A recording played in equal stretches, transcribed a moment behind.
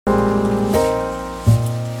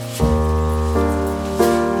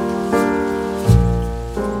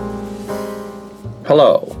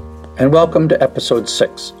Hello, and welcome to episode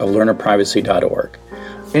 6 of learnerprivacy.org.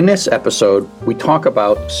 In this episode, we talk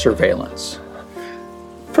about surveillance.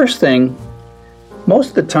 First thing, most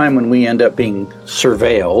of the time when we end up being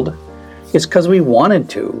surveilled, it's because we wanted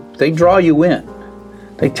to. They draw you in.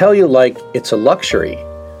 They tell you like it's a luxury,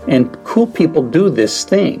 and cool people do this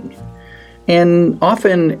thing. And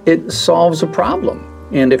often it solves a problem.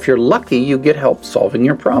 And if you're lucky, you get help solving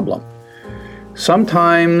your problem.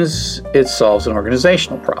 Sometimes it solves an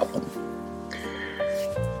organizational problem.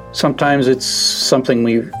 Sometimes it's something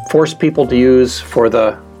we force people to use for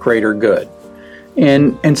the greater good.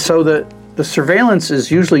 And so the surveillance is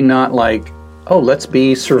usually not like, oh, let's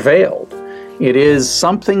be surveilled. It is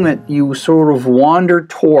something that you sort of wander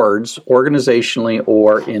towards organizationally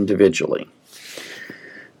or individually.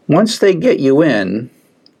 Once they get you in,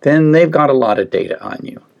 then they've got a lot of data on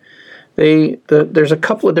you. There's a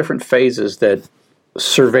couple of different phases that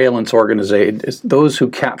surveillance organizations, those who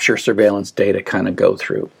capture surveillance data, kind of go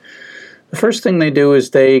through. The first thing they do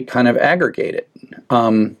is they kind of aggregate it.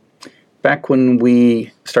 Back when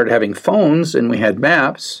we started having phones and we had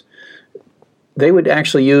maps, they would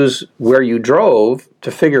actually use where you drove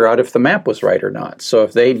to figure out if the map was right or not. So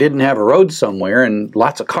if they didn't have a road somewhere and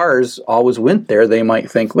lots of cars always went there, they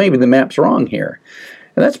might think maybe the map's wrong here.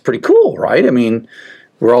 And that's pretty cool, right? I mean,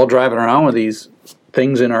 we're all driving around with these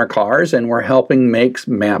things in our cars, and we're helping make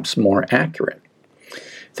maps more accurate.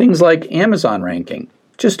 Things like Amazon ranking.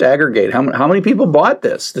 Just aggregate. How many people bought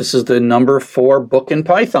this? This is the number 4 book in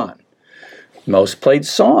Python. Most played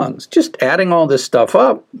songs. Just adding all this stuff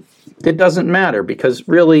up, it doesn't matter because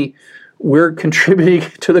really we're contributing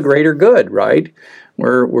to the greater good, right?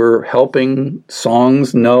 We're helping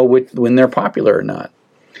songs know when they're popular or not.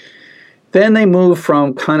 Then they move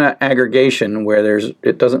from kind of aggregation, where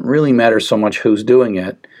it doesn't really matter so much who's doing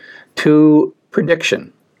it, to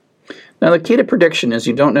prediction. Now, the key to prediction is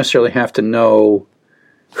you don't necessarily have to know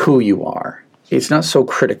who you are. It's not so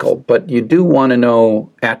critical, but you do want to know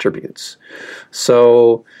attributes.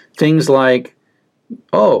 So things like,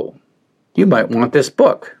 oh, you might want this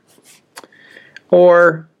book.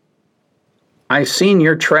 Or, I've seen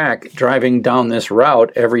your track driving down this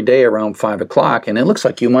route every day around 5 o'clock, and it looks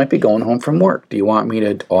like you might be going home from work. Do you want me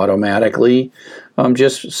to automatically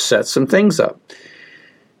just set some things up?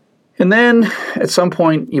 And then at some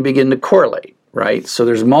point you begin to correlate, right? So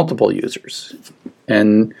there's multiple users.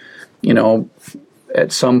 And,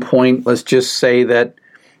 at some point, let's just say that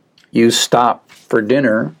you stop for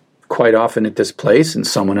dinner quite often at this place and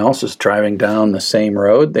someone else is driving down the same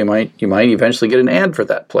road. You might eventually get an ad for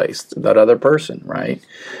that place, that other person, right?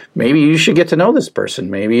 Maybe you should get to know this person.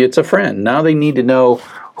 Maybe it's a friend. Now they need to know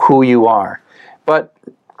who you are.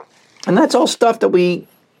 And that's all stuff that we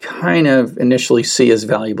kind of initially see as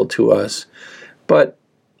valuable to us. But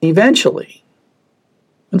eventually,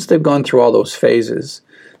 once they've gone through all those phases,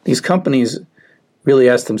 these companies really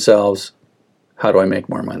ask themselves, how do I make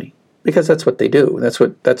more money? Because that's what they do. That's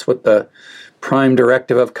what the prime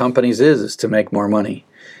directive of companies is to make more money.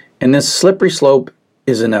 And this slippery slope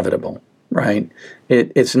is inevitable, right?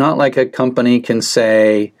 It's not like a company can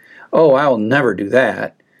say, oh, I'll never do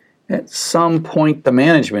that. At some point, the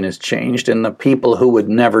management has changed, and the people who would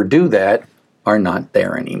never do that are not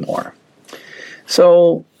there anymore.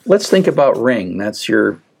 So let's think about Ring. That's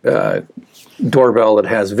your doorbell that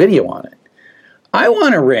has video on it. I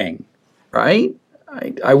want a Ring, right?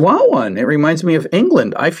 I want one. It reminds me of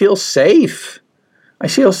England. I feel safe. I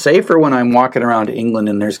feel safer when I'm walking around England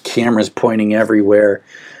and there's cameras pointing everywhere.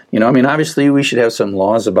 Obviously we should have some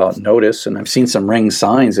laws about notice, and I've seen some Ring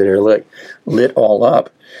signs that are lit all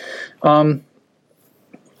up.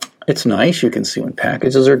 It's nice. You can see when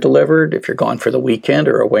packages are delivered. If you're gone for the weekend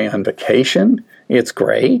or away on vacation, it's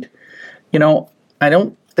great. I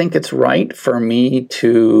don't think it's right for me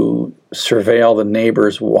to surveil the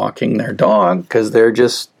neighbors walking their dog because they're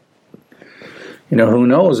just, who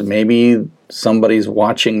knows, maybe somebody's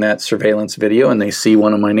watching that surveillance video and they see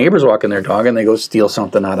one of my neighbors walking their dog and they go steal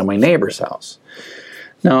something out of my neighbor's house.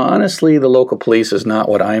 Now, honestly, the local police is not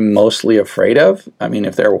what I'm mostly afraid of. I mean,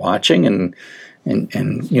 if they're watching and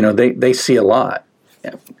they see a lot.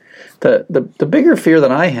 The bigger fear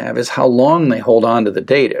that I have is how long they hold on to the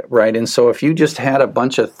data, right? And so if you just had a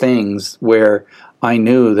bunch of things where I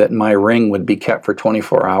knew that my Ring would be kept for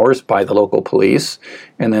 24 hours by the local police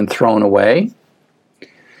and then thrown away,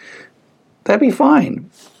 that'd be fine.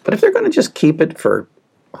 But if they're going to just keep it for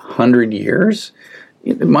 100 years,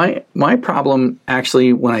 my problem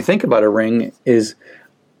actually when I think about a Ring is,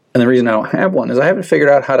 and the reason I don't have one is I haven't figured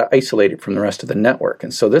out how to isolate it from the rest of the network.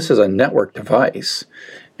 And so this is a network device,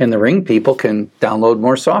 and the Ring people can download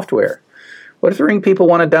more software. What if the Ring people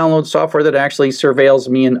want to download software that actually surveils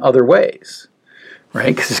me in other ways,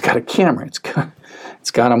 right? Because it's got a camera,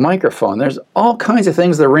 it's got a microphone. There's all kinds of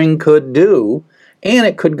things the Ring could do, and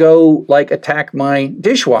it could go like attack my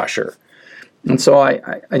dishwasher. And so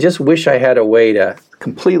I just wish I had a way to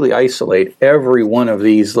completely isolate every one of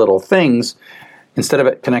these little things. Instead of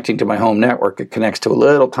it connecting to my home network, it connects to a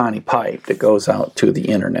little tiny pipe that goes out to the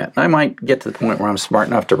internet. I might get to the point where I'm smart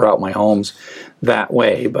enough to route my homes that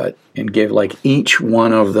way, and give like each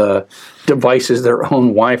one of the devices their own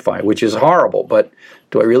Wi-Fi, which is horrible. But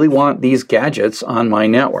do I really want these gadgets on my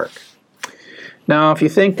network? Now, if you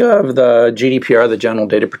think of the GDPR, the General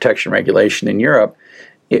Data Protection Regulation in Europe,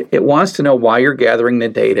 it wants to know why you're gathering the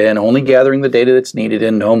data and only gathering the data that's needed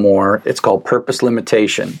and no more. It's called purpose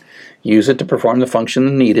limitation. Use it to perform the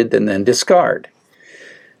function needed and then discard.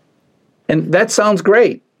 And that sounds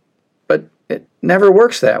great, but it never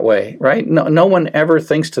works that way, right? No one ever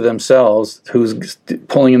thinks to themselves who's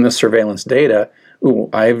pulling in the surveillance data, ooh,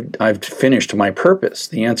 I've finished my purpose.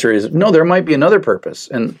 The answer is no, there might be another purpose.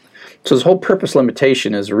 And so this whole purpose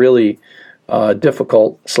limitation is really a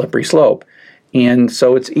difficult, slippery slope. And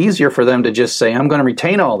so it's easier for them to just say, I'm going to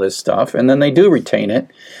retain all this stuff, and then they do retain it,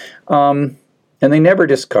 and they never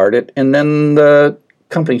discard it, and then the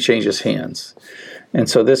company changes hands. And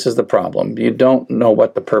so this is the problem. You don't know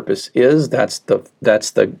what the purpose is. That's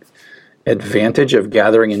the advantage of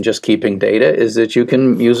gathering and just keeping data, is that you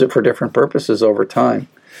can use it for different purposes over time.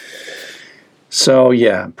 So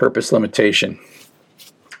yeah, purpose limitation.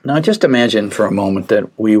 Now just imagine for a moment that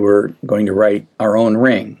we were going to write our own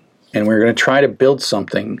Ring. And we're going to try to build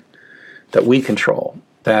something that we control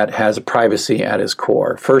that has privacy at its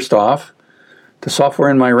core. First off, the software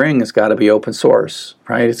in my Ring has got to be open source,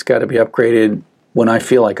 right? It's got to be upgraded when I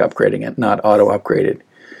feel like upgrading it, not auto-upgraded.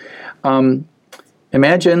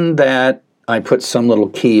 Imagine that I put some little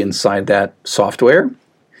key inside that software,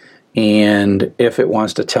 and if it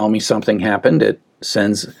wants to tell me something happened, it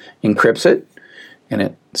encrypts it, and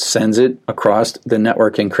it sends it across the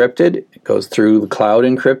network encrypted. It goes through the cloud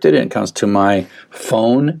encrypted, and it comes to my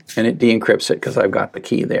phone, and it de-encrypts it because I've got the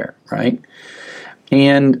key there, right?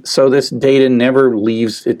 And so this data never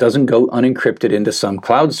leaves, it doesn't go unencrypted into some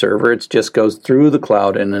cloud server, it just goes through the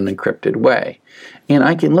cloud in an encrypted way. And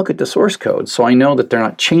I can look at the source code, so I know that they're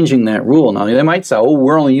not changing that rule. Now, they might say, oh,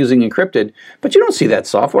 we're only using encrypted, but you don't see that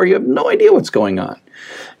software, you have no idea what's going on.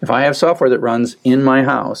 If I have software that runs in my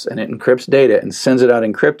house and it encrypts data and sends it out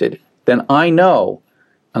encrypted, then I know,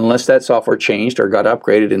 unless that software changed or got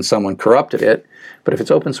upgraded and someone corrupted it, but if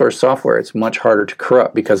it's open source software, it's much harder to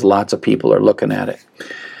corrupt because lots of people are looking at it.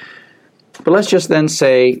 But let's just then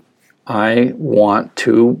say I want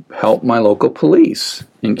to help my local police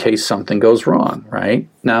in case something goes wrong, right?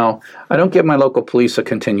 Now, I don't give my local police a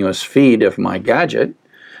continuous feed of my gadget,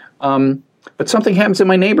 but something happens in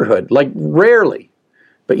my neighborhood, like rarely.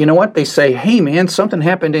 But you know what? They say, hey man, something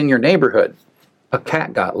happened in your neighborhood. A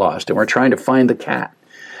cat got lost and we're trying to find the cat.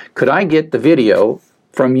 Could I get the video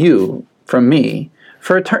from me,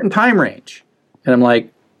 for a certain time range? And I'm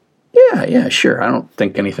like, yeah, sure. I don't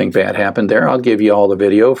think anything bad happened there. I'll give you all the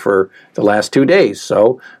video for the last 2 days.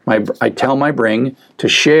 So I tell my Ring to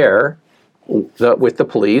share with the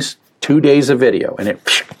police 2 days of video. And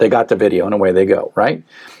they got the video and away they go, right?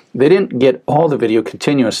 They didn't get all the video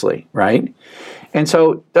continuously, right? And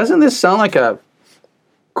so doesn't this sound like a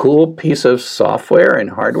cool piece of software and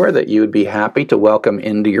hardware that you would be happy to welcome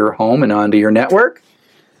into your home and onto your network?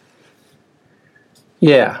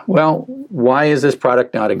 Yeah, well, why does this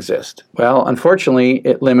product not exist? Well, unfortunately,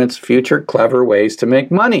 it limits future clever ways to make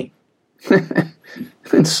money.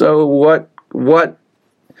 And so what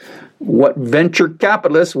venture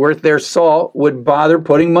capitalists worth their salt would bother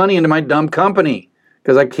putting money into my dumb company?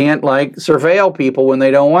 Because I can't, surveil people when they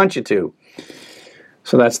don't want you to.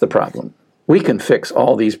 So that's the problem. We can fix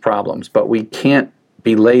all these problems, but we can't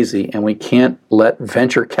be lazy, and we can't let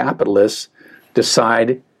venture capitalists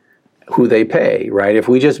decide who they pay, right? If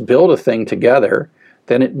we just build a thing together,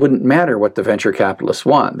 then it wouldn't matter what the venture capitalists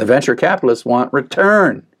want. The venture capitalists want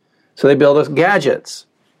return, so they build us gadgets.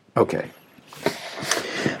 Okay.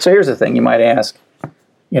 So here's the thing. You might ask,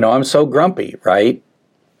 I'm so grumpy, right?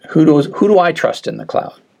 Who do I trust in the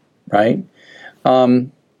cloud, right?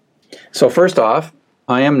 So first off,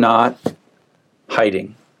 I am not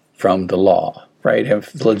hiding from the law, right?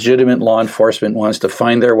 If legitimate law enforcement wants to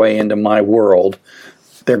find their way into my world,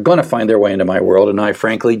 they're going to find their way into my world, and I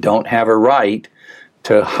frankly don't have a right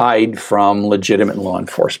to hide from legitimate law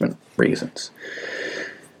enforcement reasons.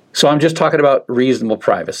 So I'm just talking about reasonable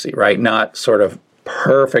privacy, right? Not sort of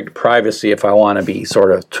perfect privacy if I want to be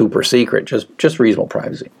sort of super secret, just reasonable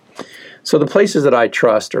privacy. So the places that I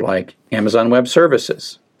trust are like Amazon Web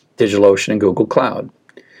Services, DigitalOcean, and Google Cloud.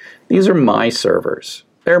 These are my servers.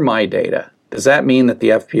 They're my data. Does that mean that the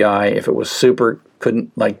FBI, if it was super,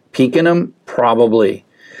 couldn't peek in them? Probably.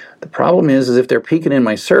 The problem is if they're peeking in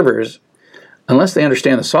my servers, unless they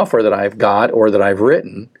understand the software that I've got or that I've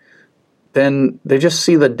written, then they just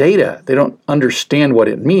see the data. They don't understand what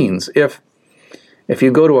it means. If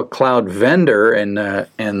you go to a cloud vendor and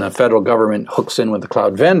the federal government hooks in with the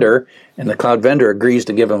cloud vendor and the cloud vendor agrees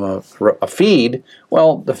to give them a feed,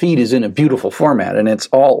 well, the feed is in a beautiful format and it's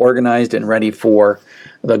all organized and ready for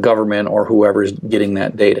the government or whoever's getting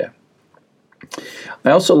that data.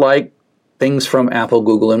 I also like things from Apple,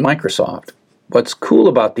 Google, and Microsoft. What's cool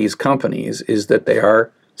about these companies is that they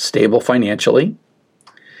are stable financially,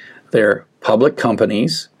 they're public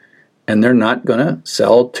companies, and they're not going to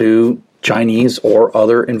sell to Chinese or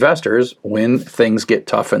other investors when things get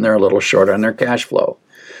tough and they're a little short on their cash flow.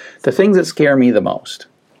 The things that scare me the most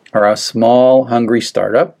are a small, hungry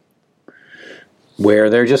startup where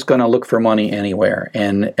they're just going to look for money anywhere.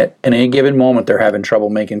 And at any given moment, they're having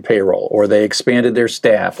trouble making payroll, or they expanded their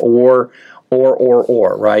staff, or,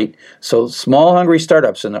 right? So small, hungry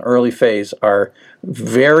startups in the early phase are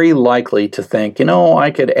very likely to think,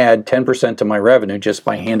 I could add 10% to my revenue just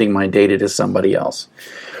by handing my data to somebody else.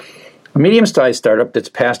 A medium-sized startup that's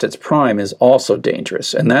past its prime is also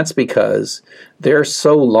dangerous, and that's because they're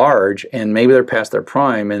so large and maybe they're past their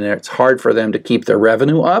prime and it's hard for them to keep their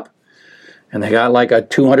revenue up, and they got like a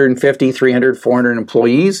 250, 300, 400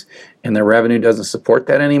 employees and their revenue doesn't support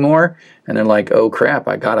that anymore, and they're like, oh crap,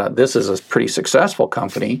 this is a pretty successful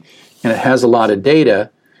company and it has a lot of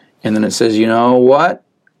data, and then it says, you know what?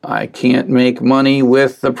 I can't make money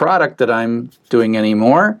with the product that I'm doing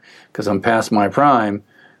anymore because I'm past my prime,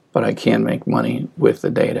 but I can make money with the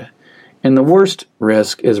data. And the worst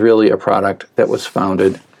risk is really a product that was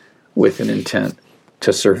founded with an intent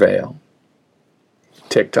to surveil.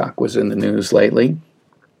 TikTok was in the news lately,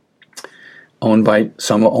 owned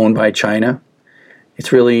by China.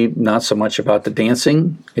 It's really not so much about the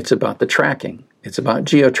dancing, it's about the tracking. It's about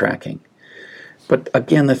geo-tracking. But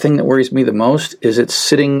again, the thing that worries me the most is it's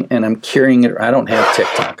sitting, and I'm carrying it. I don't have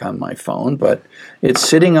TikTok on my phone, but it's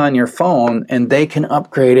sitting on your phone and they can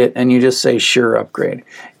upgrade it and you just say, sure, upgrade.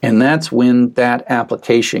 And that's when that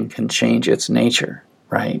application can change its nature,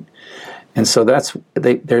 right? And so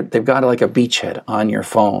they've got like a beachhead on your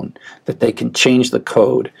phone that they can change the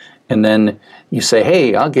code. And then you say,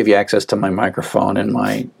 hey, I'll give you access to my microphone and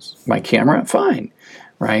my camera. Fine,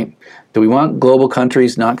 right? Do we want global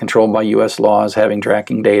countries not controlled by U.S. laws having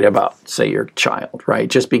tracking data about, say, your child, right?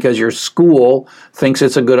 Just because your school thinks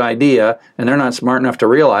it's a good idea and they're not smart enough to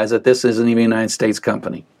realize that this isn't even a United States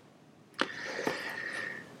company.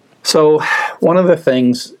 So one of the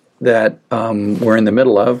things that we're in the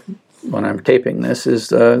middle of when I'm taping this is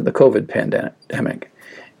the COVID pandemic.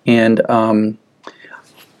 And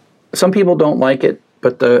some people don't like it,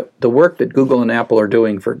 but the work that Google and Apple are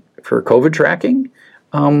doing for COVID tracking,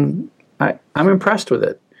 I'm impressed with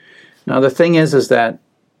it. Now, the thing is that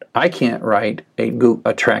I can't write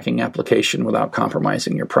a tracking application without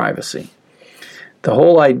compromising your privacy. The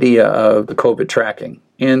whole idea of the COVID tracking,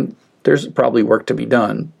 and there's probably work to be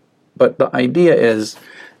done, but the idea is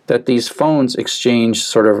that these phones exchange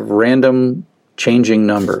sort of random changing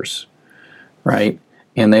numbers, right?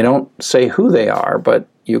 And they don't say who they are, but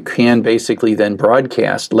you can basically then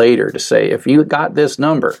broadcast later to say, if you got this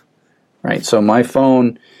number, right? So my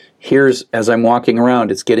phone, here's, as I'm walking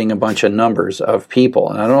around, it's getting a bunch of numbers of people.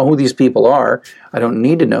 And I don't know who these people are. I don't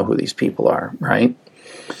need to know who these people are, right?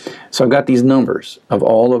 So I've got these numbers of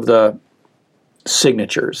all of the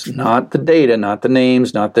signatures, not the data, not the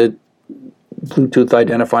names, not the Bluetooth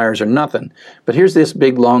identifiers or nothing. But here's this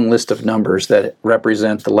big long list of numbers that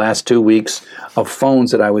represent the last 2 weeks of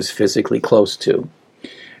phones that I was physically close to.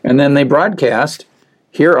 And then they broadcast,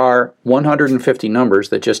 here are 150 numbers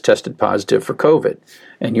that just tested positive for COVID.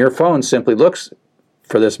 And your phone simply looks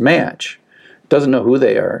for this match. Doesn't know who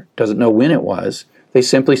they are, doesn't know when it was. They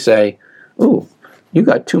simply say, ooh, you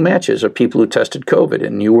got 2 matches of people who tested COVID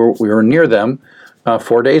and we were near them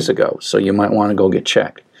 4 days ago, so you might want to go get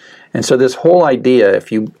checked. And so this whole idea,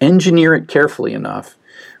 if you engineer it carefully enough,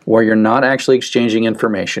 where you're not actually exchanging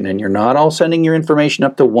information and you're not all sending your information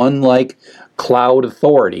up to one cloud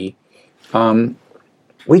authority,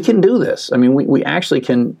 we can do this. I mean, we actually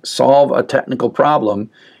can solve a technical problem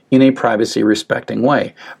in a privacy-respecting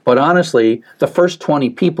way. But honestly, the first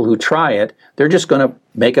 20 people who try it, they're just going to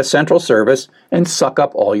make a central service and suck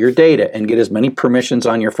up all your data and get as many permissions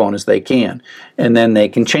on your phone as they can. And then they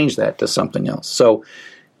can change that to something else. So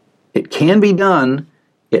it can be done.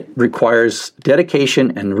 it requires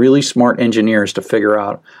dedication and really smart engineers to figure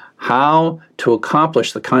out how to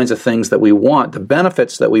accomplish the kinds of things that we want, the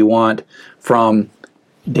benefits that we want from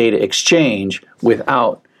data exchange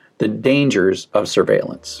without the dangers of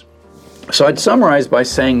surveillance. So I'd summarize by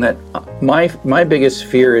saying that my biggest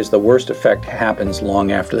fear is the worst effect happens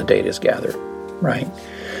long after the data is gathered, right?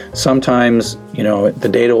 Sometimes, the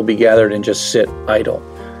data will be gathered and just sit idle.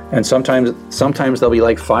 And sometimes they'll be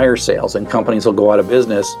like fire sales, and companies will go out of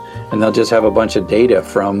business and they'll just have a bunch of data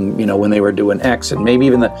from, when they were doing X, and maybe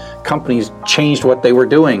even the companies changed what they were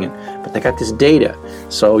doing, but they got this data.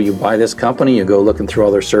 So you buy this company, you go looking through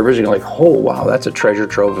all their servers, and you're like, oh, wow, that's a treasure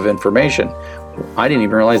trove of information. I didn't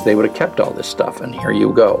even realize they would have kept all this stuff, and here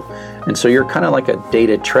you go. And so you're kind of like a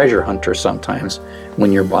data treasure hunter sometimes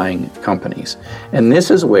when you're buying companies. And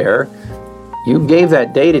this is where you gave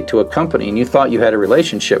that data to a company and you thought you had a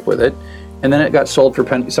relationship with it, and then it got sold for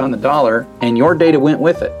pennies on the dollar, and your data went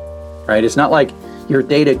with it, right? It's not like your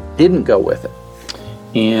data didn't go with it.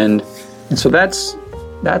 And so that's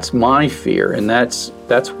my fear, and that's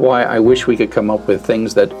why I wish we could come up with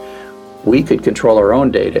things that we could control our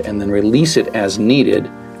own data and then release it as needed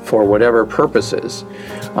for whatever purposes.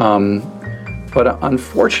 But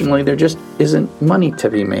unfortunately, there just isn't money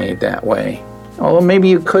to be made that way. Although maybe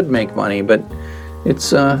you could make money, but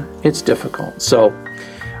it's difficult. So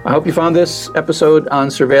I hope you found this episode on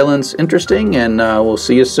surveillance interesting, and we'll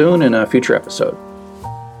see you soon in a future episode.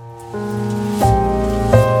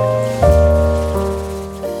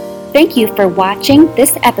 Thank you for watching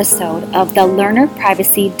this episode of the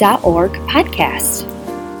LearnerPrivacy.org podcast.